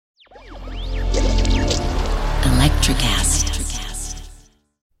NutraCast.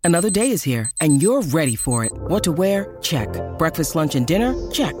 Another day is here, and you're ready for it. What to wear? Check. Breakfast, lunch, and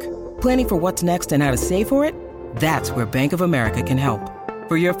dinner? Check. Planning for what's next and how to save for it? That's where Bank of America can help.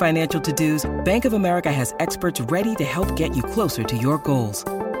 For your financial to-dos, Bank of America has experts ready to help get you closer to your goals.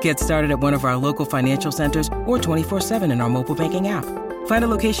 Get started at one of our local financial centers or 24/7 in our mobile banking app. Find a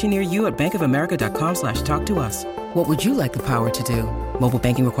location near you at bankofamerica.com/talktous. What would you like the power to do? Mobile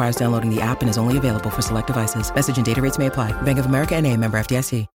banking requires downloading the app and is only available for select devices. Message and data rates may apply. Bank of America N.A., member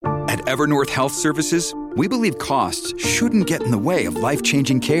FDIC. At Evernorth Health Services, we believe costs shouldn't get in the way of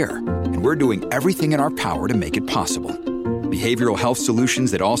life-changing care, and we're doing everything in our power to make it possible. Behavioral health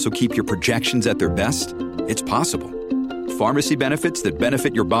solutions that also keep your projections at their best? It's possible. Pharmacy benefits that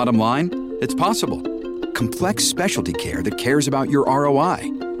benefit your bottom line? It's possible. Complex specialty care that cares about your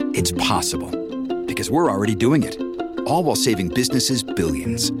ROI? It's possible. Because we're already doing it. All while saving businesses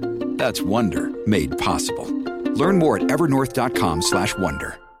billions. That's Wonder made possible. Learn more at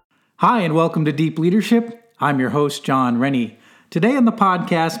evernorth.com/wonder. Hi, and welcome to Deep Leadership. I'm your host, John Rennie. Today on the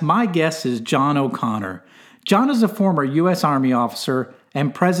podcast, my guest is John O'Connor. John is a former U.S. Army officer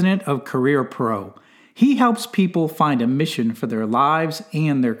and president of Career Pro. He helps people find a mission for their lives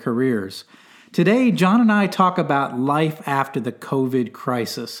and their careers. Today, John and I talk about life after the COVID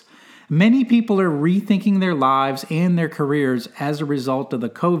crisis. Many people are rethinking their lives and their careers as a result of the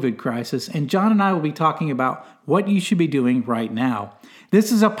COVID crisis, and John and I will be talking about what you should be doing right now.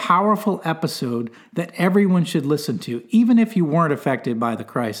 This is a powerful episode that everyone should listen to, even if you weren't affected by the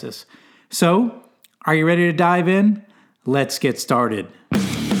crisis. So, are you ready to dive in? Let's get started.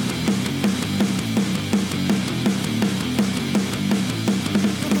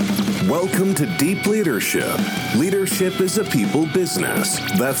 Welcome to Deep Leadership. Leadership is a people business.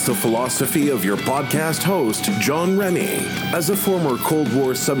 That's the philosophy of your podcast host, John Rennie. As a former Cold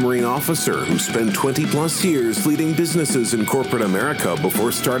War submarine officer who spent 20 plus years leading businesses in corporate America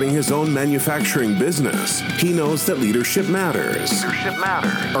before starting his own manufacturing business, he knows that leadership matters.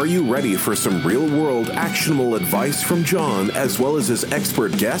 Are you ready for some real-world, actionable advice from John as well as his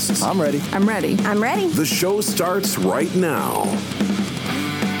expert guests? I'm ready. The show starts right now.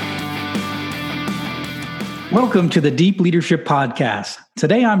 Welcome to the Deep Leadership Podcast.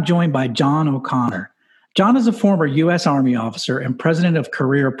 Today I'm joined by John O'Connor. John is a former U.S. Army officer and president of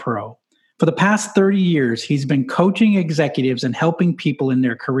Career Pro. For the past 30 years, he's been coaching executives and helping people in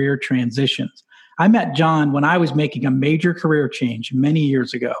their career transitions. I met John when I was making a major career change many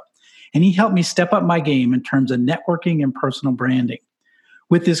years ago, and he helped me step up my game in terms of networking and personal branding.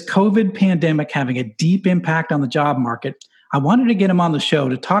 With this COVID pandemic having a deep impact on the job market, I wanted to get him on the show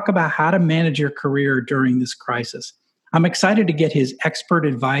to talk about how to manage your career during this crisis. I'm excited to get his expert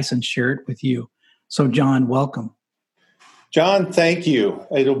advice and share it with you. So, John, welcome. John, thank you.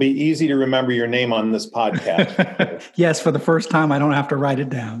 It'll be easy to remember your name on this podcast. Yes, for the first time, I don't have to write it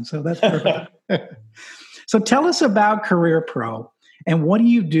down. So that's perfect. So tell us about Career Pro and what do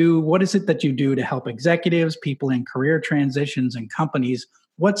you do? What is it that you do to help executives, people in career transitions and companies?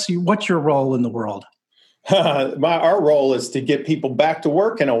 What's your role in the world? Our role is to get people back to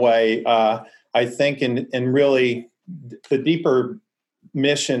work in a way, I think, and really the deeper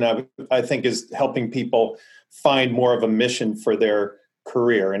mission, I think, is helping people find more of a mission for their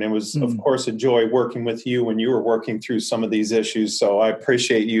career. And it was, of course, a joy working with you when you were working through some of these issues. So I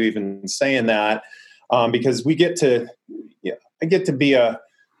appreciate you even saying that because I get to be a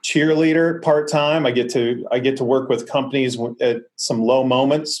cheerleader part-time. I get to work with companies at some low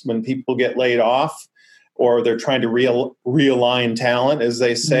moments when people get laid off, or they're trying to realign talent, as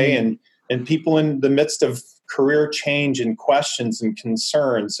they say, and people in the midst of career change and questions and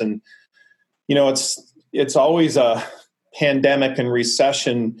concerns. And, you know, it's always a pandemic and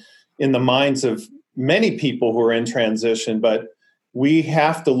recession in the minds of many people who are in transition, but we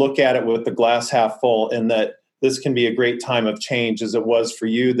have to look at it with the glass half full, and that this can be a great time of change, as it was for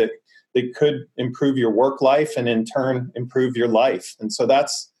you, that could improve your work life and in turn improve your life. And so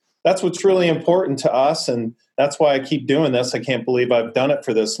that's what's really important to us, and that's why I keep doing this. I can't believe I've done it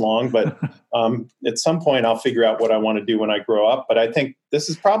for this long, but at some point I'll figure out what I want to do when I grow up. But I think this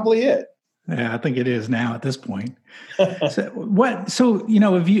is probably it. Yeah, I think it is now at this point. So you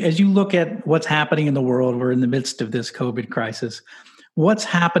know, as you look at what's happening in the world, we're in the midst of this COVID crisis. What's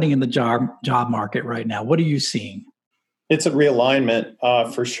happening in the job market right now? What are you seeing? It's a realignment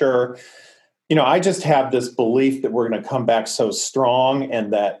for sure. You know, I just have this belief that we're going to come back so strong,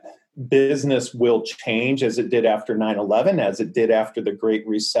 and that business will change as it did after 9/11, as it did after the Great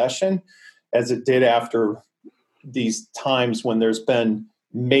Recession, as it did after these times when there's been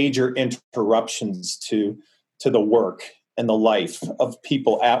major interruptions to the work and the life of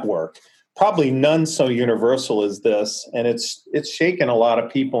people at work. probably none so universal as this, and it's shaken a lot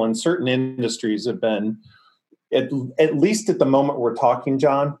of people. And certain industries have been, at least at the moment we're talking,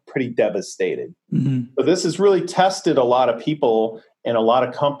 John, pretty devastated. Mm-hmm. So this has really tested a lot of people and a lot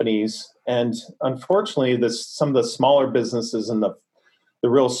of companies. And unfortunately, some of the smaller businesses and the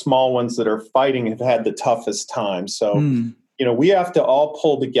real small ones that are fighting have had the toughest time. So, we have to all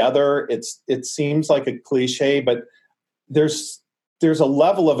pull together. It seems like a cliche, but there's a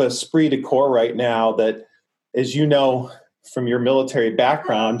level of esprit de corps right now that, as you know from your military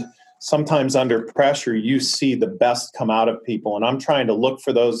background, sometimes under pressure, you see the best come out of people. And I'm trying to look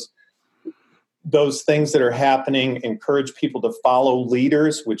for those things that are happening, encourage people to follow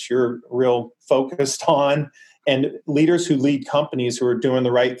leaders, which you're real focused on, and leaders who lead companies who are doing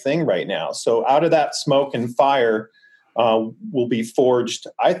the right thing right now. So out of that smoke and fire will be forged,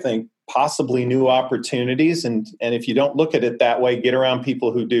 I think, possibly new opportunities. And if you don't look at it that way, get around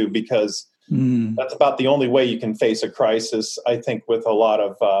people who do, because that's about the only way you can face a crisis, I think, with a lot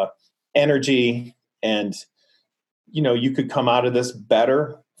of energy. And, you could come out of this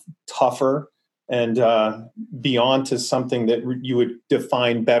better, tougher, and beyond to something that you would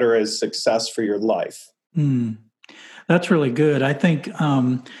define better as success for your life. That's really good. I think,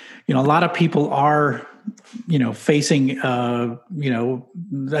 a lot of people are, facing, a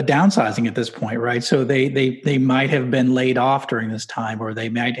downsizing at this point, right? So they might have been laid off during this time, or they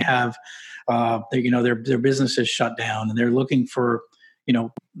might have, their business is shut down, and they're looking for,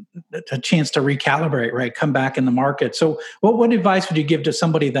 a chance to recalibrate, right? Come back in the market. So what advice would you give to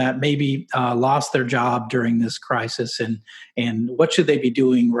somebody that maybe lost their job during this crisis, and what should they be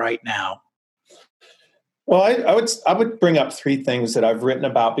doing right now? Well, I would bring up three things that I've written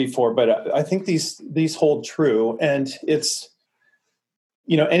about before, but I think these hold true. And it's,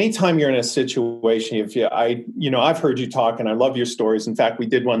 anytime you're in a situation, I've heard you talk, and I love your stories. In fact, we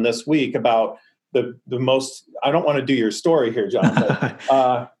did one this week about the most, I don't want to do your story here, John,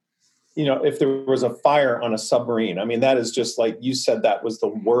 but, if there was a fire on a submarine, I mean, that is just like you said, that was the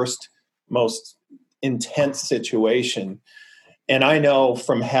worst, most intense situation. And I know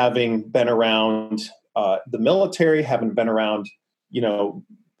from having been around the military, having been around,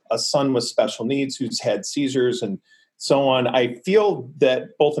 a son with special needs who's had seizures and so on, I feel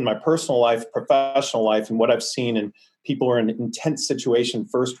that both in my personal life, professional life, and what I've seen in people who are in an intense situation,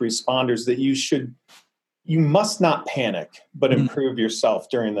 first responders, that you must not panic, but improve yourself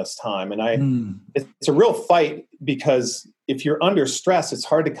during this time. And it's a real fight, because if you're under stress, it's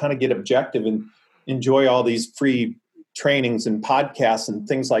hard to kind of get objective and enjoy all these free trainings and podcasts and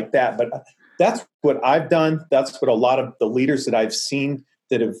things like that. But that's what I've done. That's what a lot of the leaders that I've seen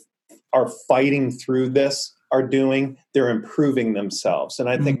that are fighting through this are doing. They're improving themselves. And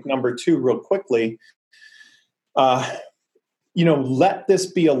I think number two, real quickly, let this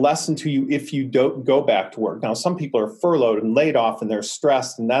be a lesson to you if you don't go back to work. Now, some people are furloughed and laid off and they're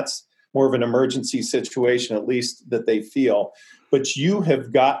stressed, and that's more of an emergency situation, at least that they feel. But you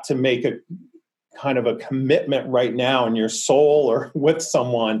have got to make a kind of a commitment right now in your soul or with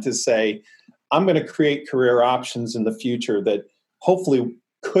someone to say, I'm going to create career options in the future that hopefully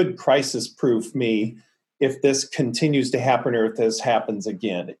could crisis-proof me if this continues to happen, or if this happens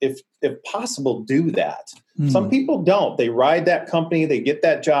again. If possible, do that. Some people don't. They ride that company, they get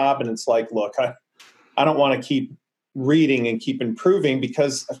that job, and it's like, look, I don't want to keep reading and keep improving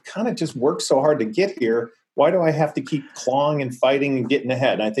because I've kind of just worked so hard to get here. Why do I have to keep clawing and fighting and getting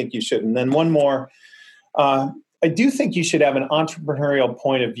ahead? And I think you should. And then one more, I do think you should have an entrepreneurial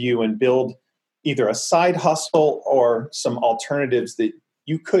point of view and build either a side hustle or some alternatives that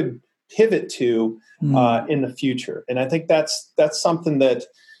you could pivot to in the future. And I think that's something that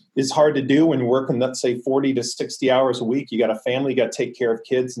is hard to do when you're working, let's say, 40 to 60 hours a week. You got a family, you got to take care of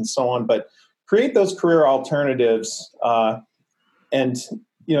kids and so on. But create those career alternatives. And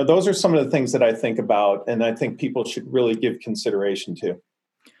those are some of the things that I think about, and I think people should really give consideration to.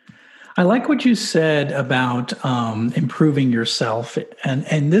 I like what you said about improving yourself.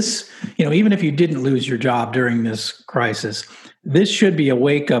 And this, even if you didn't lose your job during this crisis, this should be a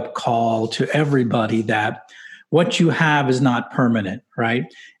wake-up call to everybody that what you have is not permanent, right?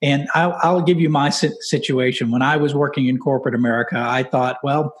 And I'll give you my situation. When I was working in corporate America, I thought,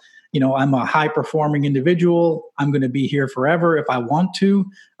 well, I'm a high-performing individual. I'm going to be here forever if I want to.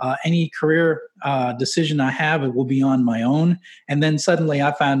 Any career decision I have, it will be on my own. And then suddenly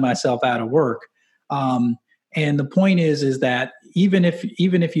I found myself out of work. And the point is that even if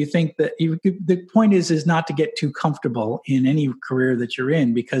you think that the point is not to get too comfortable in any career that you're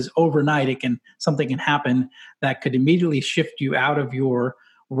in, because overnight something can happen that could immediately shift you out of your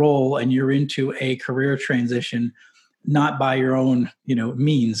role and you're into a career transition. not by your own,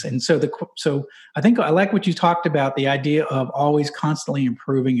 means. And so I think I like what you talked about, the idea of always constantly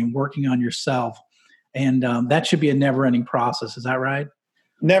improving and working on yourself. And that should be a never-ending process. Is that right?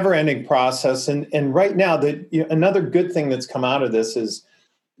 Never-ending process. And right now, another good thing that's come out of this is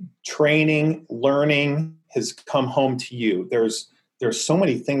training, learning has come home to you. There's so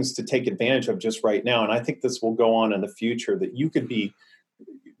many things to take advantage of just right now. And I think this will go on in the future, that you could be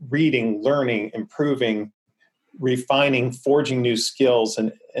reading, learning, improving, refining, forging new skills.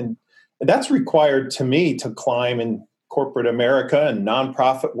 And that's required to me to climb in corporate America and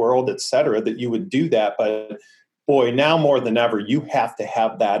nonprofit world, et cetera, that you would do that. But boy, now more than ever, you have to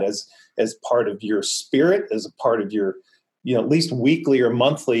have that as part of your spirit, as a part of your, at least weekly or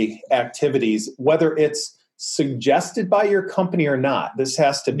monthly activities, whether it's suggested by your company or not. This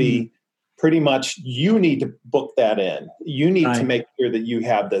has to be pretty much, you need to book that in. You need to make sure that you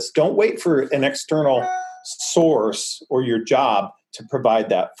have this. Don't wait for an external source or your job to provide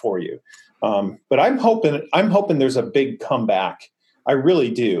that for you. But I'm hoping there's a big comeback. I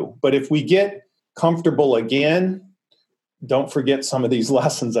really do. But if we get comfortable again, don't forget some of these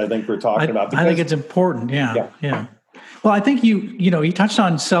lessons I think we're talking about. I think it's important. Yeah. Well, I think you touched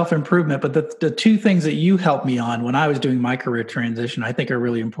on self-improvement, but the two things that you helped me on when I was doing my career transition, I think are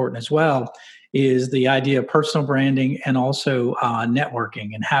really important as well, is the idea of personal branding and also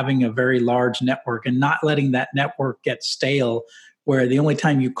networking, and having a very large network and not letting that network get stale, where the only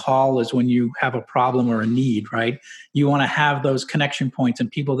time you call is when you have a problem or a need, right? You want to have those connection points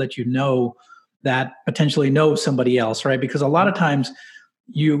and people that that potentially know somebody else, right? Because a lot of times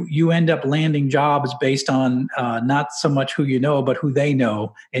you end up landing jobs based on not so much who you know, but who they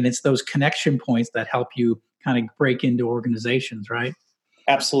know. And it's those connection points that help you kind of break into organizations, right?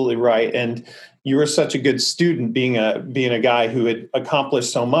 Absolutely right. And you were such a good student being a guy who had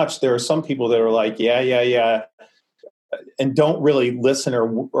accomplished so much. There are some people that are like, yeah, and don't really listen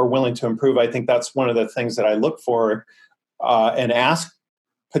or willing to improve. I think that's one of the things that I look for and ask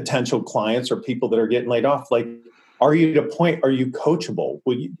potential clients or people that are getting laid off, like, are you at a point, are you coachable?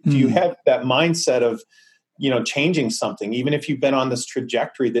 Do you have that mindset of, changing something, even if you've been on this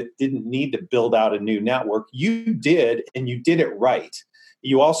trajectory that didn't need to build out a new network? You did, and you did it right.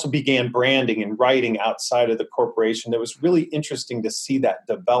 You also began branding and writing outside of the corporation. It was really interesting to see that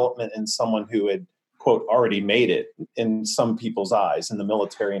development in someone who had, quote, already made it in some people's eyes in the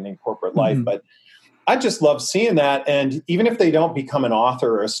military and in corporate life. But I just love seeing that. And even if they don't become an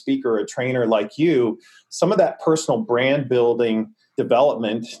author or a speaker or a trainer like you, some of that personal brand building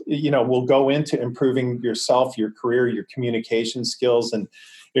development, will go into improving yourself, your career, your communication skills. And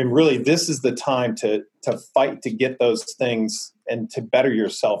really, this is the time to fight to get those things and to better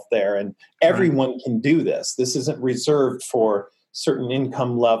yourself there. And everyone can do this. This isn't reserved for certain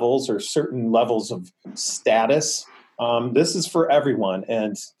income levels or certain levels of status. This is for everyone.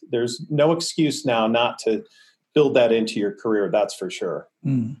 And there's no excuse now not to build that into your career. That's for sure.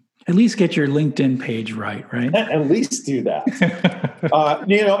 At least get your LinkedIn page right? At least do that.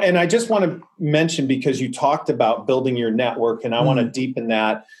 And I just want to mention, because you talked about building your network, and I want to deepen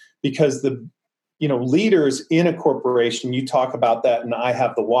that, because the, leaders in a corporation, you talk about that, and I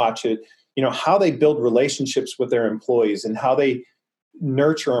have to watch it, how they build relationships with their employees and how they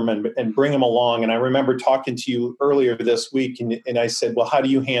nurture them and bring them along. And I remember talking to you earlier this week, and I said, well, how do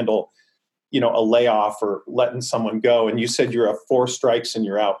you handle, a layoff or letting someone go? And you said you're a 4 strikes and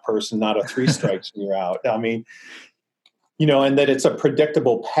you're out person, not a 3 strikes and you're out. I mean, and that it's a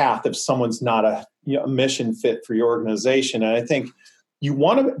predictable path if someone's not a mission fit for your organization. And I think you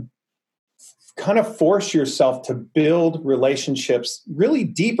want to kind of force yourself to build relationships, really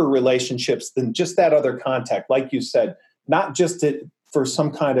deeper relationships than just that other contact. Like you said, not just for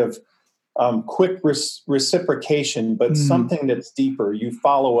some kind of quick reciprocation, but something that's deeper. You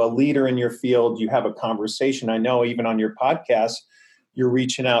follow a leader in your field, you have a conversation. I know even on your podcast, you're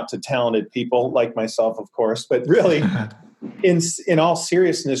reaching out to talented people like myself, of course, but really in all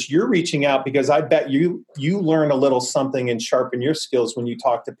seriousness, you're reaching out because I bet you learn a little something and sharpen your skills when you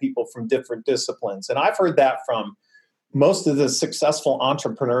talk to people from different disciplines. And I've heard that from most of the successful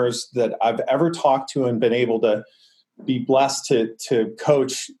entrepreneurs that I've ever talked to and been able to be blessed to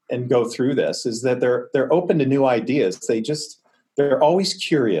coach and go through this, is that they're open to new ideas. They're always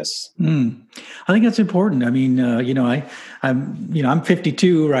curious. I think that's important. I mean, I'm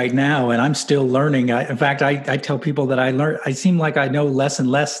 52 right now, and I'm still learning. In fact, I tell people that I seem like I know less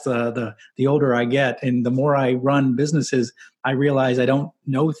and less the older I get, and the more I run businesses, I realize I don't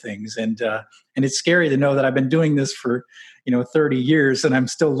know things, and it's scary to know that I've been doing this for 30 years and I'm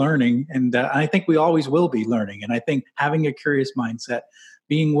still learning. And I think we always will be learning. And I think having a curious mindset,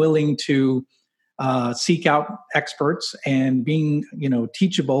 being willing to seek out experts and being,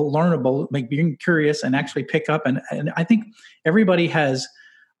 teachable, learnable, being curious and actually pick up. And I think everybody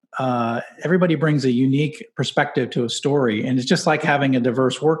brings a unique perspective to a story. And it's just like having a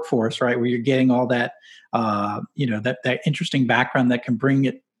diverse workforce, right? Where you're getting all that, that interesting background that can bring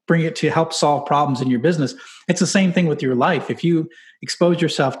it to help solve problems in your business. It's the same thing with your life. If you expose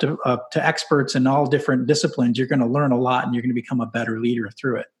yourself to experts in all different disciplines, you're going to learn a lot and you're going to become a better leader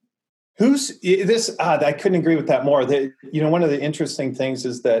through it. Who's this? I couldn't agree with that more. One of the interesting things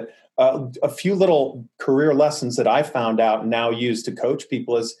is that a few little career lessons that I found out and now use to coach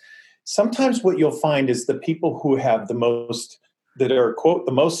people is sometimes what you'll find is the people who have that are, quote,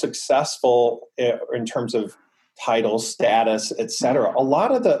 the most successful in terms of title, status, et cetera. A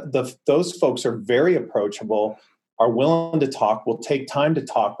lot of those folks are very approachable, are willing to talk, will take time to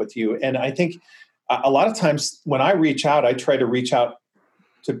talk with you. And I think a lot of times when I reach out, I try to reach out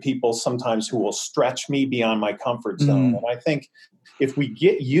to people sometimes who will stretch me beyond my comfort zone. And I think if we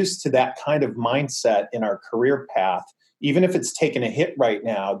get used to that kind of mindset in our career path, even if it's taken a hit right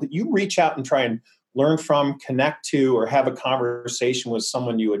now, that you reach out and try and learn from, connect to, or have a conversation with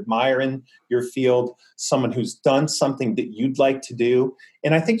someone you admire in your field, someone who's done something that you'd like to do.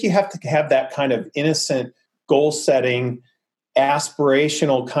 And I think you have to have that kind of innocent, goal-setting,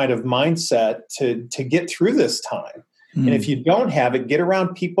 aspirational kind of mindset to get through this time. And if you don't have it, get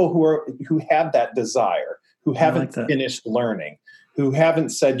around people who have that desire, who haven't finished learning, who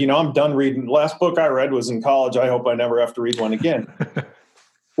haven't said, I'm done reading. The last book I read was in college. I hope I never have to read one again.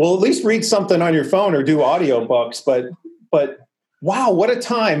 Well, at least read something on your phone or do audiobooks. But wow, what a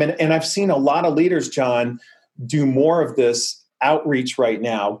time. And I've seen a lot of leaders, John, do more of this outreach right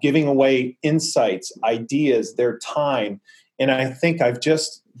now, giving away insights, ideas, their time. And I think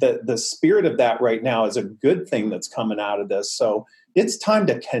the spirit of that right now is a good thing that's coming out of this. So it's time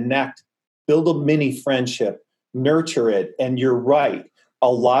to connect, build a mini friendship, nurture it. And you're right.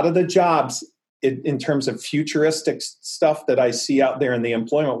 A lot of the jobs in terms of futuristic stuff that I see out there in the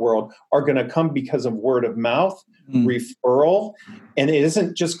employment world are going to come because of word of mouth, referral. And it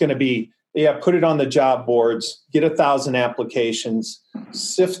isn't just going to be, put it on the job boards, get 1,000 applications,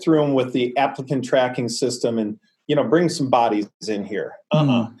 sift through them with the applicant tracking system and, bring some bodies in here.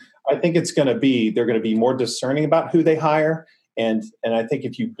 I think they're going to be more discerning about who they hire. And I think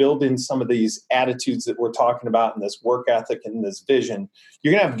if you build in some of these attitudes that we're talking about and this work ethic and this vision,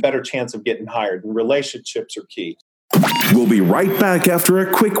 you're going to have a better chance of getting hired. And relationships are key. We'll be right back after a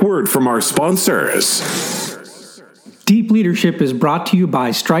quick word from our sponsors. Deep Leadership is brought to you by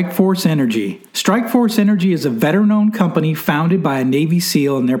Strikeforce Energy. Strikeforce Energy is a veteran-owned company founded by a Navy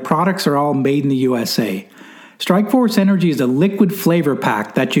SEAL, and their products are all made in the USA. Strikeforce Energy is a liquid flavor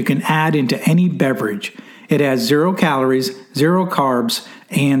pack that you can add into any beverage. It has 0 calories, 0 carbs,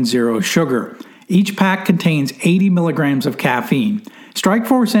 and 0 sugar. Each pack contains 80 milligrams of caffeine.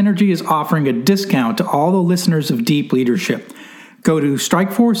 Strikeforce Energy is offering a discount to all the listeners of Deep Leadership. Go to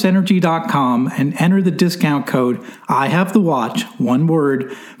strikeforceenergy.com and enter the discount code IHaveTheWatch, one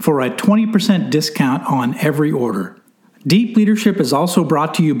word, for a 20% discount on every order. Deep Leadership is also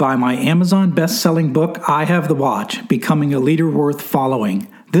brought to you by my Amazon best-selling book, I Have the Watch, Becoming a Leader Worth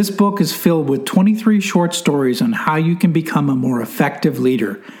Following. This book is filled with 23 short stories on how you can become a more effective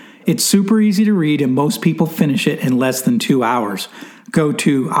leader. It's super easy to read and most people finish it in less than 2 hours. Go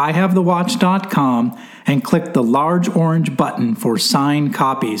to IHaveTheWatch.com and click the large orange button for signed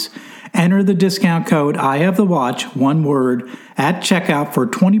copies. Enter the discount code IHaveTheWatch, one word, at checkout for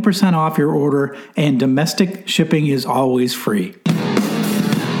 20% off your order, and domestic shipping is always free.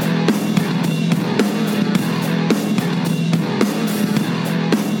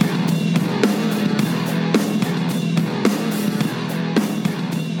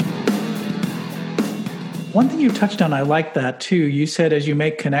 One thing you touched on, I like that too. You said as you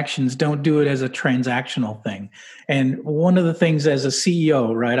make connections, don't do it as a transactional thing. And one of the things as a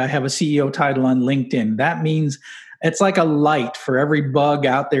CEO, right? I have a CEO title on LinkedIn. That means it's like a light for every bug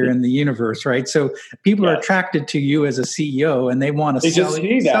out there in the universe, right? So people are attracted to you as a CEO and they want to sell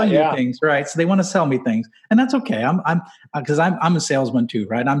you things, right? So they want to sell me things. And that's okay. I'm a salesman too,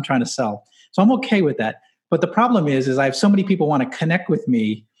 right? I'm trying to sell. So I'm okay with that. But the problem is I have so many people want to connect with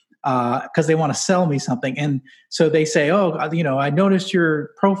me because they want to sell me something. And so they say, I noticed your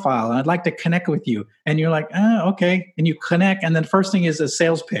profile and I'd like to connect with you. And you're like, okay. And you connect. And then first thing is a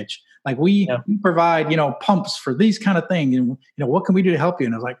sales pitch. Like we provide, pumps for these kind of things. And, what can we do to help you?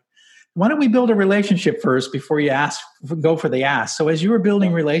 And I was like, why don't we build a relationship first before you go for the ask? So as you were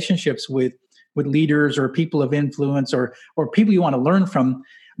building relationships with leaders or people of influence or people you want to learn from,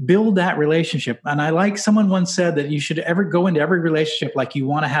 build that relationship. And I like someone once said that you should ever go into every relationship like you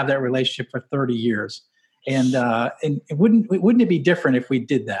want to have that relationship for 30 years. And wouldn't it be different if we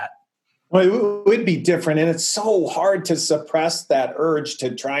did that? Well, it would be different. And it's so hard to suppress that urge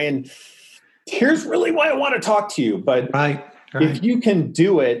to try and, here's really why I want to talk to you. But right. If you can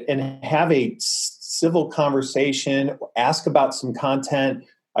do it and have a civil conversation, ask about some content.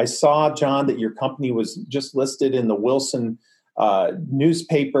 I saw, John, that your company was just listed in the Wilson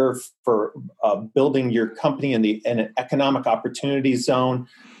newspaper for building your company in an economic opportunity zone.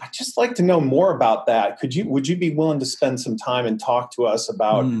 I'd just like to know more about that. Would you be willing to spend some time and talk to us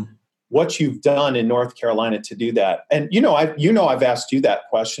about what you've done in North Carolina to do that? And I've asked you that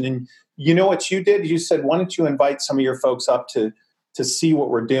question, and you know what you did? You said, why don't you invite some of your folks up to see what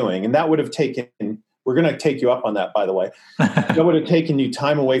we're doing? And that would have taken, we're going to take you up on that, by the way. That would have taken you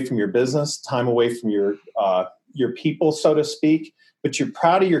time away from your business, time away from your people, so to speak. But you're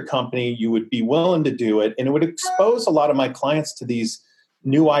proud of your company. You would be willing to do it. And it would expose a lot of my clients to these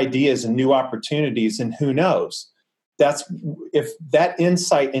new ideas and new opportunities. And who knows? If that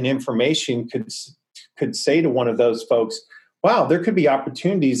insight and information could say to one of those folks, wow, there could be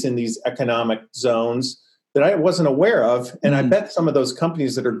opportunities in these economic zones that I wasn't aware of. And I bet some of those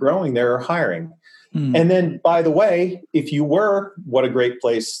companies that are growing there are hiring. And then, by the way, if you were, what a great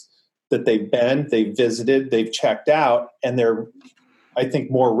place that they've been, they've visited, they've checked out, and they're, I think,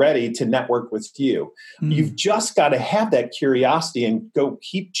 more ready to network with you. You've just got to have that curiosity and go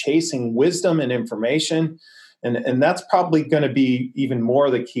keep chasing wisdom and information. And that's probably going to be even more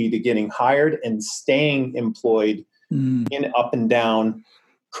the key to getting hired and staying employed in up and down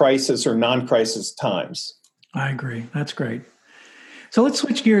crisis or non-crisis times. I agree. That's great. So let's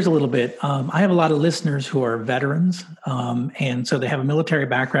switch gears a little bit. I have a lot of listeners who are veterans, and so they have a military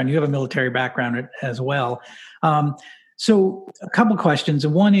background. You have a military background as well. So a couple questions.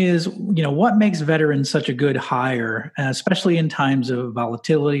 One is, what makes veterans such a good hire, especially in times of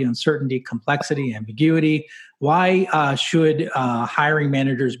volatility, uncertainty, complexity, ambiguity? Why should hiring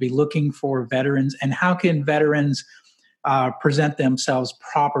managers be looking for veterans, and how can veterans present themselves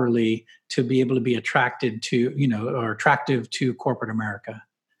properly to be able to be attracted to, or attractive to corporate America?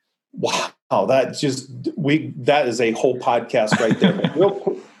 Wow, that is a whole podcast right there.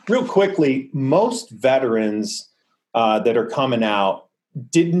 But real quickly, most veterans that are coming out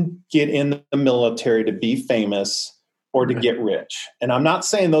didn't get in the military to be famous or to get rich. And I'm not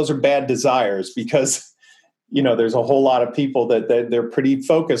saying those are bad desires, because there's a whole lot of people that they're pretty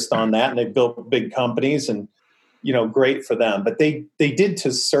focused on that, and they built big companies, and great for them. But they did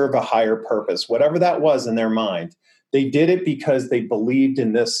to serve a higher purpose, whatever that was in their mind. They did it because they believed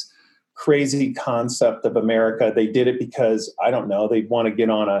in this crazy concept of America. They did it because, I don't know, they'd want to get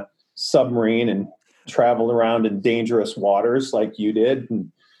on a submarine and travel around in dangerous waters like you did.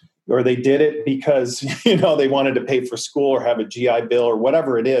 Or they did it because, they wanted to pay for school or have a GI Bill or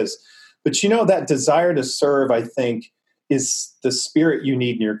whatever it is. But, that desire to serve, I think, is the spirit you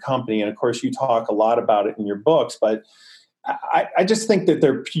need in your company. And of course, you talk a lot about it in your books, but I just think that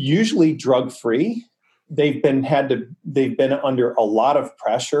they're usually drug-free. They've been under a lot of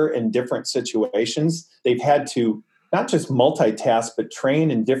pressure in different situations. They've had to not just multitask, but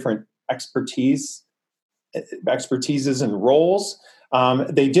train in different expertises and roles.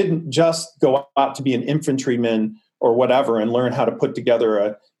 They didn't just go out to be an infantryman or whatever and learn how to put together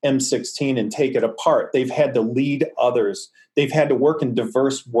a M16 and take it apart. They've had to lead others. They've had to work in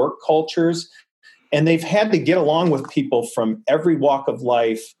diverse work cultures, and they've had to get along with people from every walk of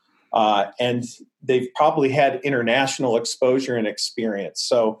life. And they've probably had international exposure and experience.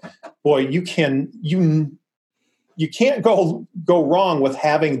 So, boy, you can't go wrong with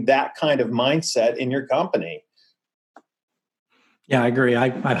having that kind of mindset in your company. Yeah, I agree.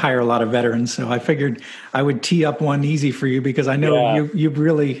 I hire a lot of veterans, so I figured I would tee up one easy for you, because I know you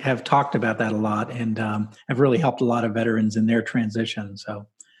really have talked about that a lot, and have really helped a lot of veterans in their transition. So,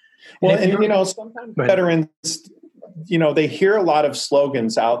 sometimes veterans, they hear a lot of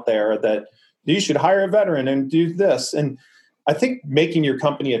slogans out there that you should hire a veteran and do this. And I think making your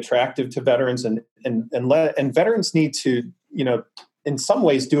company attractive to veterans and veterans need to, in some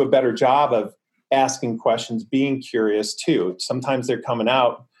ways do a better job of asking questions, being curious too. Sometimes they're coming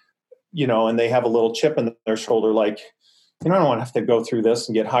out, and they have a little chip in their shoulder, like, I don't want to have to go through this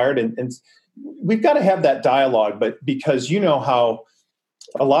and get hired. And we've got to have that dialogue, but because how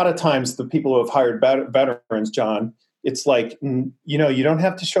a lot of times the people who have hired veterans, John, it's like, you don't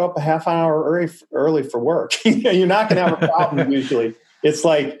have to show up a half hour early for work. You're not going to have a problem usually. It's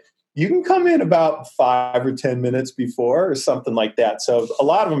like, you can come in about 5 or 10 minutes before or something like that. So a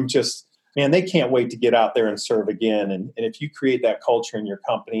lot of them just man, they can't wait to get out there and serve again. And if you create that culture in your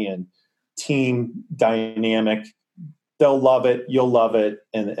company and team dynamic, they'll love it, you'll love it,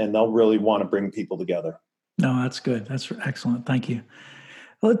 and they'll really want to bring people together. No, that's good. That's excellent. Thank you.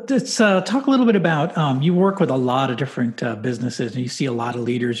 Let's talk a little bit about, you work with a lot of different businesses and you see a lot of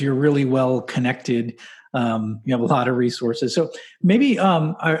leaders. You're really well connected. You have a lot of resources. So maybe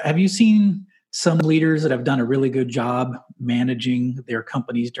have you seen some leaders that have done a really good job managing their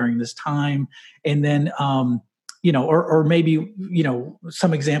companies during this time? And then, or maybe,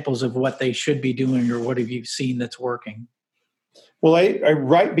 some examples of what they should be doing or what have you seen that's working? Well, I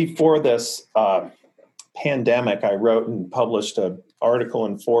right before this pandemic, I wrote and published an article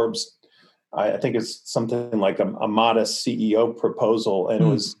in Forbes. I think it's something like a modest CEO proposal. And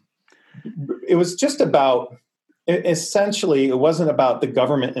it was just about, essentially, it wasn't about the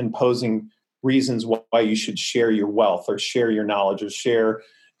government imposing reasons why you should share your wealth or share your knowledge or share,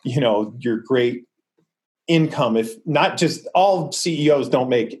 your great income. If not, just all CEOs don't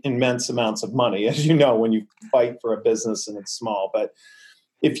make immense amounts of money, as you know, when you fight for a business and it's small. But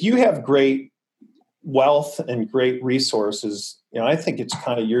if you have great wealth and great resources, I think it's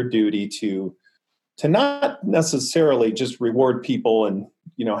kind of your duty to not necessarily just reward people and,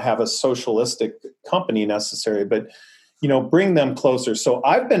 have a socialistic company necessary, but, bring them closer. So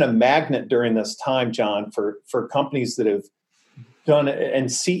I've been a magnet during this time, John, for companies that have done,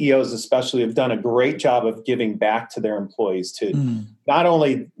 and CEOs especially, have done a great job of giving back to their employees to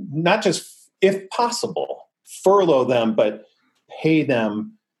not just, if possible, furlough them, but pay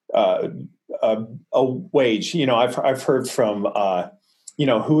them a wage. I've heard from,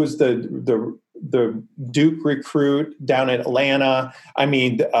 who is the Duke recruit down in Atlanta. I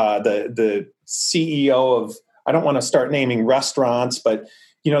mean, the CEO of, I don't want to start naming restaurants, but,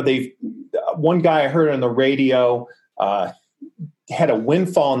 one guy I heard on the radio had a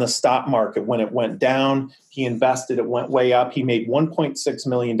windfall in the stock market when it went down. He invested, it went way up. He made $1.6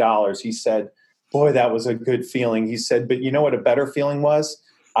 million. He said, boy, that was a good feeling. He said, but you know what a better feeling was?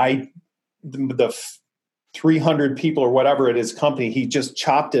 The 300 people or whatever at his company, he just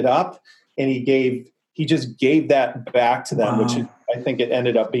chopped it up and he just gave that back to them, which I think it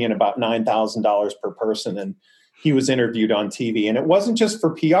ended up being about $9,000 per person. And he was interviewed on TV, and it wasn't just for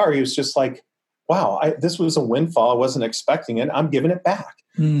PR. He was just like, wow, this was a windfall. I wasn't expecting it. I'm giving it back.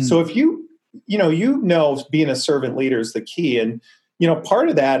 So if being a servant leader is the key. And, part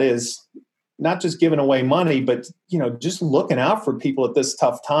of that is not just giving away money, but, just looking out for people at this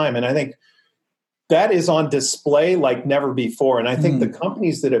tough time. And I think that is on display like never before. And I think the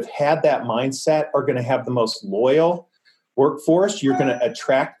companies that have had that mindset are going to have the most loyal workforce. You're going to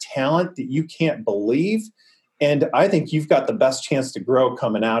attract talent that you can't believe. And I think you've got the best chance to grow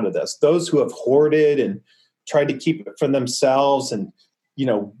coming out of this. Those who have hoarded and tried to keep it for themselves and,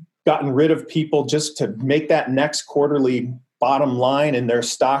 gotten rid of people just to make that next quarterly bottom line and their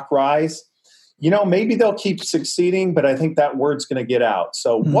stock rise, maybe they'll keep succeeding, but I think that word's going to get out.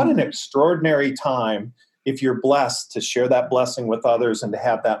 So what an extraordinary time if you're blessed to share that blessing with others and to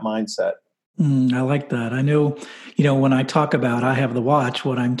have that mindset. I like that. I know, when I talk about I have the watch,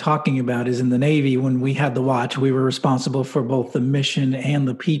 what I'm talking about is in the Navy, when we had the watch, we were responsible for both the mission and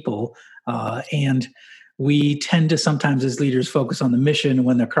the people. And we tend to sometimes as leaders focus on the mission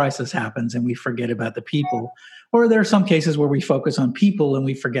when the crisis happens and we forget about the people. Or there are some cases where we focus on people and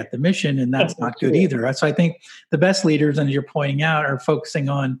we forget the mission, and that's not good either. So I think the best leaders, and you're pointing out, are focusing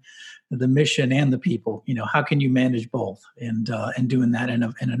on the mission and the people. How can you manage both and doing that in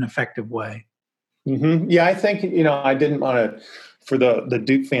an effective way? Mm-hmm. Yeah, I think, I didn't want to, for the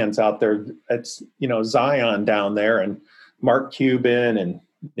Duke fans out there, it's, Zion down there and Mark Cuban and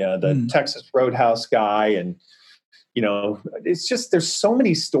the Texas Roadhouse guy. And, it's just, there's so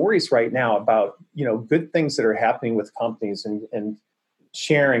many stories right now about, good things that are happening with companies and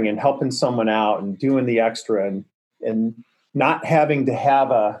sharing and helping someone out and doing the extra and not having to have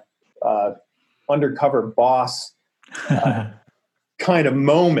a undercover boss kind of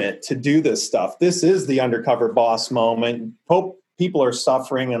moment to do this stuff. This is the undercover boss moment. People are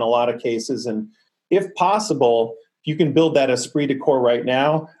suffering in a lot of cases. And if possible, if you can build that esprit de corps right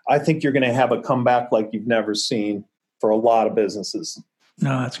now, I think you're going to have a comeback like you've never seen for a lot of businesses.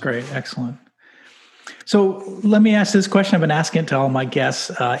 No, that's great. Excellent. So let me ask this question I've been asking to all my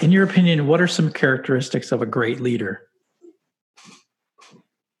guests. In your opinion, what are some characteristics of a great leader?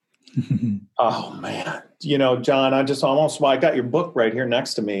 Oh, man. John, I got your book right here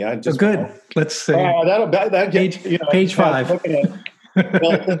next to me. Good. Let's see. Page 5.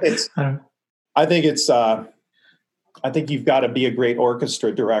 I think you've got to be a great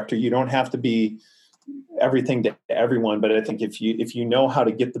orchestra director. You don't have to be, everything to everyone, but I think if you know how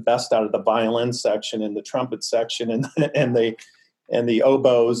to get the best out of the violin section and the trumpet section and the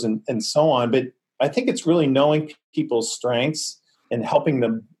oboes and so on, but I think it's really knowing people's strengths and helping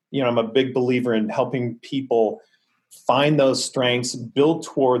them. I'm a big believer in helping people find those strengths, build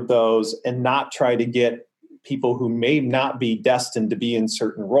toward those, and not try to get people who may not be destined to be in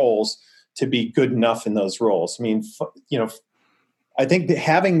certain roles to be good enough in those roles. I mean, I think that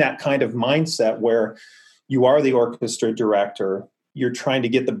having that kind of mindset where you are the orchestra director, you're trying to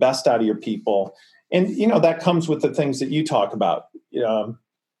get the best out of your people. And, that comes with the things that you talk about,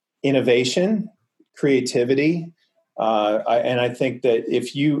 innovation, creativity. And I think that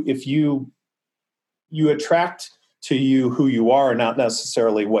if you attract to you who you are, not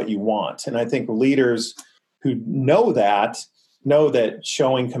necessarily what you want. And I think leaders who know that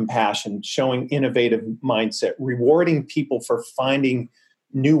showing compassion, showing innovative mindset, rewarding people for finding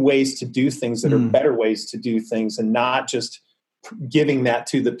new ways to do things that are better ways to do things, and not just giving that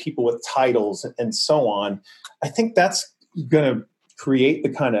to the people with titles and so on. I think that's going to create the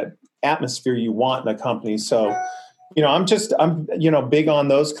kind of atmosphere you want in a company. So, I'm big on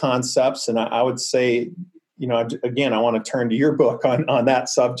those concepts. And I would say, again, I want to turn to your book on that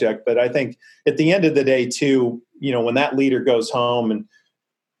subject, but I think at the end of the day too, when that leader goes home, and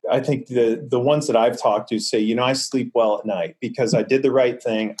I think the ones that I've talked to say, I sleep well at night because I did the right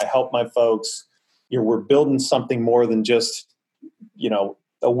thing. I helped my folks. We're building something more than just,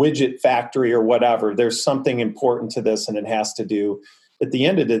 a widget factory or whatever. There's something important to this, and it has to do at the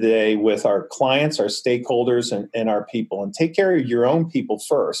end of the day with our clients, our stakeholders, and our people. And take care of your own people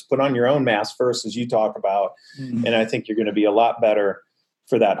first. Put on your own mask first, as you talk about. Mm-hmm. And I think you're going to be a lot better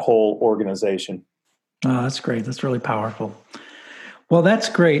for that whole organization. Oh, that's great. That's really powerful. Well, that's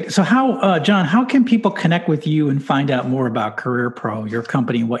great. So John, how can people connect with you and find out more about CareerPro, your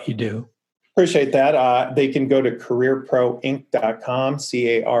company, and what you do? Appreciate that. They can go to careerproinc.com,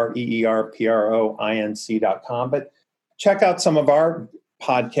 CareerProinc.com. But check out some of our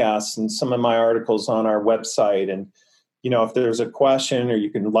podcasts and some of my articles on our website. And, if there's a question or you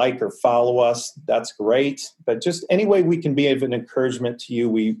can like or follow us, that's great. But just any way we can be of an encouragement to you,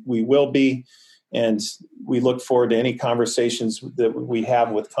 we will be. And we look forward to any conversations that we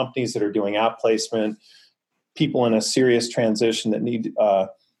have with companies that are doing outplacement, people in a serious transition that need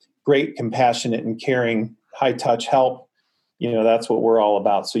great, compassionate, and caring, high-touch help. That's what we're all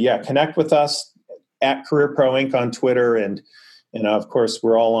about. So, connect with us at CareerPro Inc. on Twitter. And of course,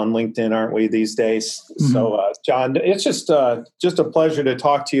 we're all on LinkedIn, aren't we, these days? Mm-hmm. So, John, it's just a pleasure to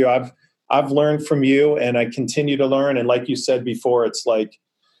talk to you. I've learned from you, and I continue to learn. And like you said before, it's like,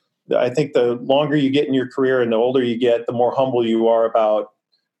 I think the longer you get in your career and the older you get, the more humble you are about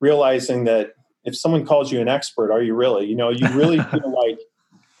realizing that if someone calls you an expert, are you really? You really feel like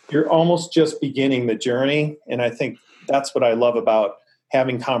you're almost just beginning the journey. And I think that's what I love about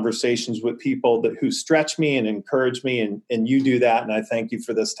having conversations with people who stretch me and encourage me. And you do that. And I thank you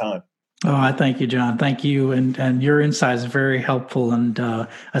for this time. Oh, I thank you, John. Thank you. And your insight is very helpful, and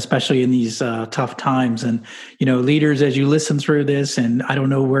especially in these tough times. And, leaders, as you listen through this, and I don't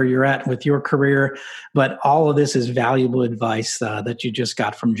know where you're at with your career, but all of this is valuable advice that you just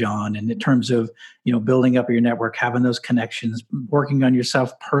got from John. And in terms of, building up your network, having those connections, working on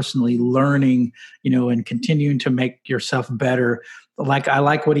yourself personally, learning, and continuing to make yourself better. I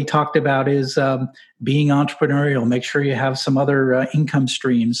like what he talked about is being entrepreneurial. Make sure you have some other income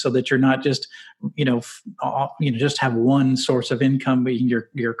streams so that you're not just, just have one source of income being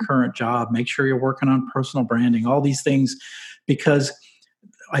your current job. Make sure you're working on personal branding, all these things, because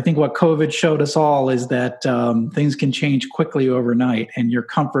I think what COVID showed us all is that things can change quickly overnight, and your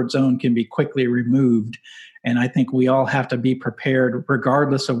comfort zone can be quickly removed. And I think we all have to be prepared,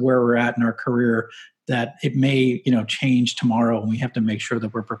 regardless of where we're at in our career, that it may, change tomorrow, and we have to make sure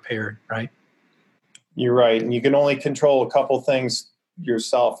that we're prepared, right? You're right. And you can only control a couple things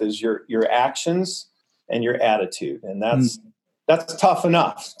yourself, is your actions and your attitude. And that's tough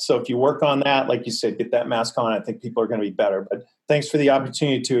enough. So if you work on that, like you said, get that mask on, I think people are going to be better. But thanks for the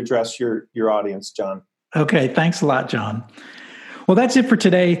opportunity to address your audience, John. Okay. Thanks a lot, John. Well, that's it for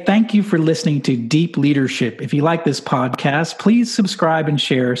today. Thank you for listening to Deep Leadership. If you like this podcast, please subscribe and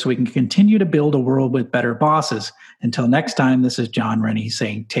share so we can continue to build a world with better bosses. Until next time, this is John Rennie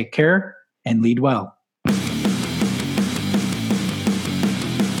saying take care and lead well.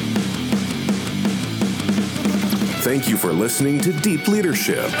 Thank you for listening to Deep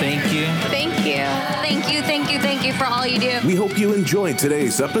Leadership. Thank you. Thank you. Thank you, thank you, thank you for all you do. We hope you enjoyed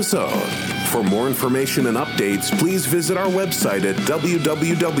today's episode. For more information and updates, please visit our website at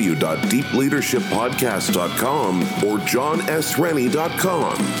www.deepleadershippodcast.com or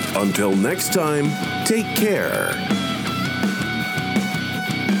johnsrennie.com. Until next time, take care.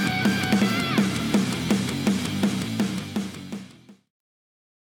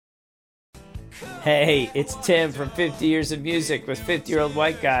 Hey, it's Tim from 50 Years of Music with 50-Year-Old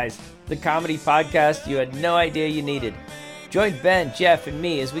White Guys, the comedy podcast you had no idea you needed. Join Ben, Jeff, and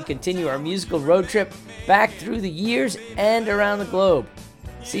me as we continue our musical road trip back through the years and around the globe.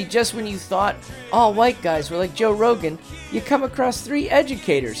 See, just when you thought all white guys were like Joe Rogan, you come across three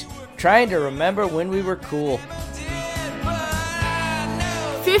educators trying to remember when we were cool.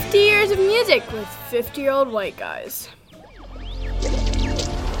 50 Years of Music with 50-Year-Old White Guys.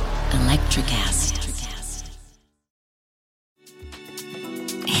 Electricast.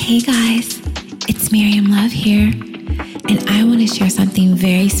 Hey guys, it's Miriam Love here, and I want to share something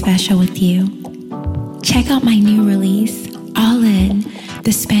very special with you. Check out my new release, All In,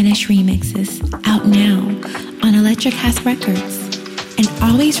 the Spanish remixes, out now on Electricast Records. And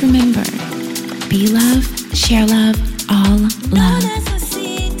always remember, be love, share love, all love.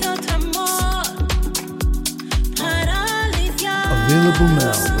 Available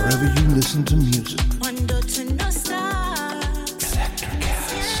now wherever you listen to music.